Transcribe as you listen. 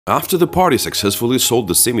After the party successfully sold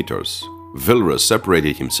the scimitars, Vilrus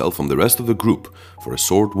separated himself from the rest of the group for a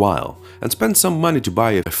short while and spent some money to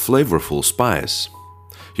buy a flavorful spice.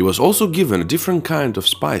 He was also given a different kind of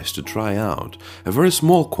spice to try out, a very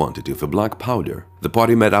small quantity of a black powder. The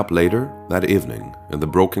party met up later that evening in the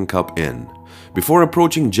Broken Cup Inn. Before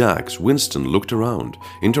approaching Jack's, Winston looked around,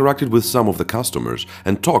 interacted with some of the customers,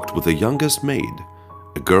 and talked with the youngest maid,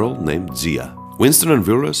 a girl named Zia. Winston and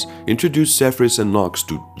Vilrus introduced Zephyrus and Knox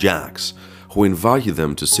to Jax, who invited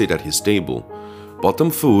them to sit at his table, bought them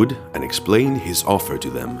food, and explained his offer to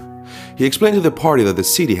them. He explained to the party that the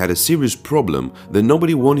city had a serious problem that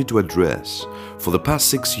nobody wanted to address. For the past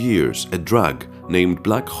 6 years, a drug named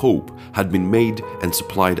Black Hope had been made and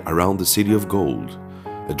supplied around the City of Gold.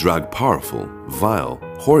 A drug powerful, vile,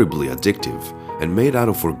 horribly addictive, and made out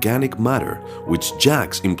of organic matter, which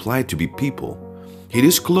Jax implied to be people. He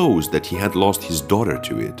disclosed that he had lost his daughter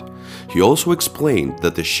to it. He also explained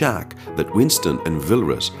that the shack that Winston and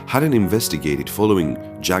Vilrus hadn't investigated following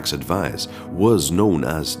Jack's advice was known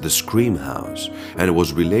as the Scream House, and it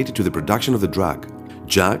was related to the production of the drug.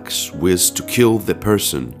 Jax wished to kill the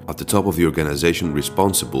person at the top of the organization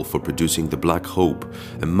responsible for producing the Black Hope,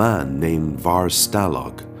 a man named Var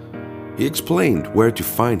Stalog. He explained where to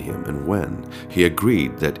find him and when. He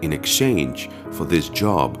agreed that in exchange for this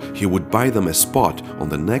job, he would buy them a spot on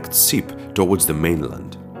the next ship towards the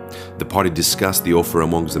mainland. The party discussed the offer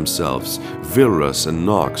amongst themselves. Vilrus and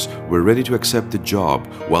Knox were ready to accept the job,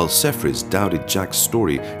 while Zephyrus doubted Jack's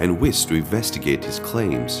story and wished to investigate his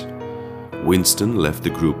claims. Winston left the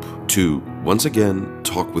group to, once again,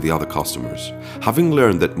 talk with the other customers. Having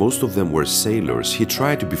learned that most of them were sailors, he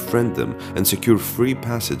tried to befriend them and secure free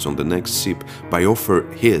passage on the next ship by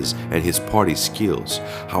offering his and his party's skills.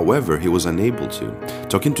 However, he was unable to.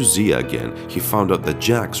 Talking to Zia again, he found out that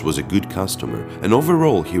Jax was a good customer, and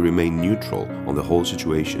overall he remained neutral on the whole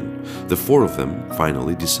situation. The four of them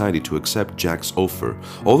finally decided to accept Jack's offer,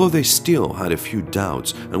 although they still had a few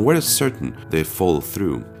doubts and weren't certain they'd follow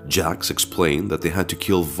through. Jax explained that they had to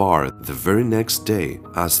kill Var the very next day,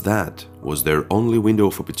 as that was their only window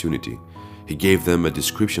of opportunity. He gave them a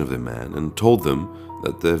description of the man and told them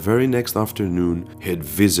that the very next afternoon he'd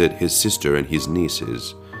visit his sister and his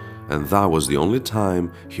nieces, and that was the only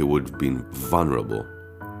time he would have been vulnerable.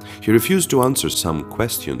 He refused to answer some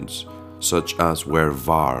questions, such as where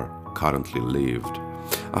Var currently lived.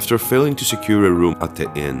 After failing to secure a room at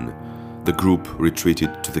the inn, the group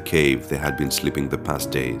retreated to the cave they had been sleeping the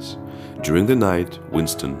past days. During the night,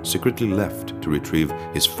 Winston secretly left to retrieve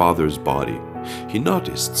his father's body. He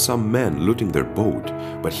noticed some men looting their boat,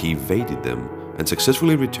 but he evaded them and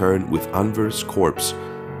successfully returned with Anver's corpse,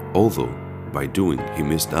 although by doing he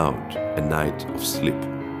missed out a night of sleep.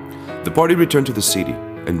 The party returned to the city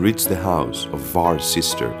and reached the house of Var's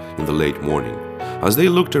sister in the late morning. As they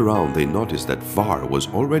looked around, they noticed that Var was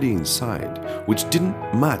already inside, which didn't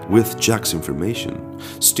match with Jack's information.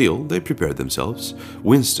 Still, they prepared themselves.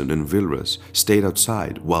 Winston and Vilrus stayed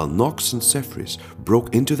outside, while Knox and Zephyrus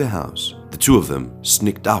broke into the house. The two of them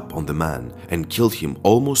sneaked up on the man and killed him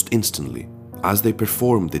almost instantly. As they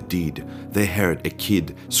performed the deed, they heard a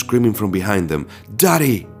kid screaming from behind them,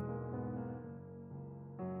 "Daddy!"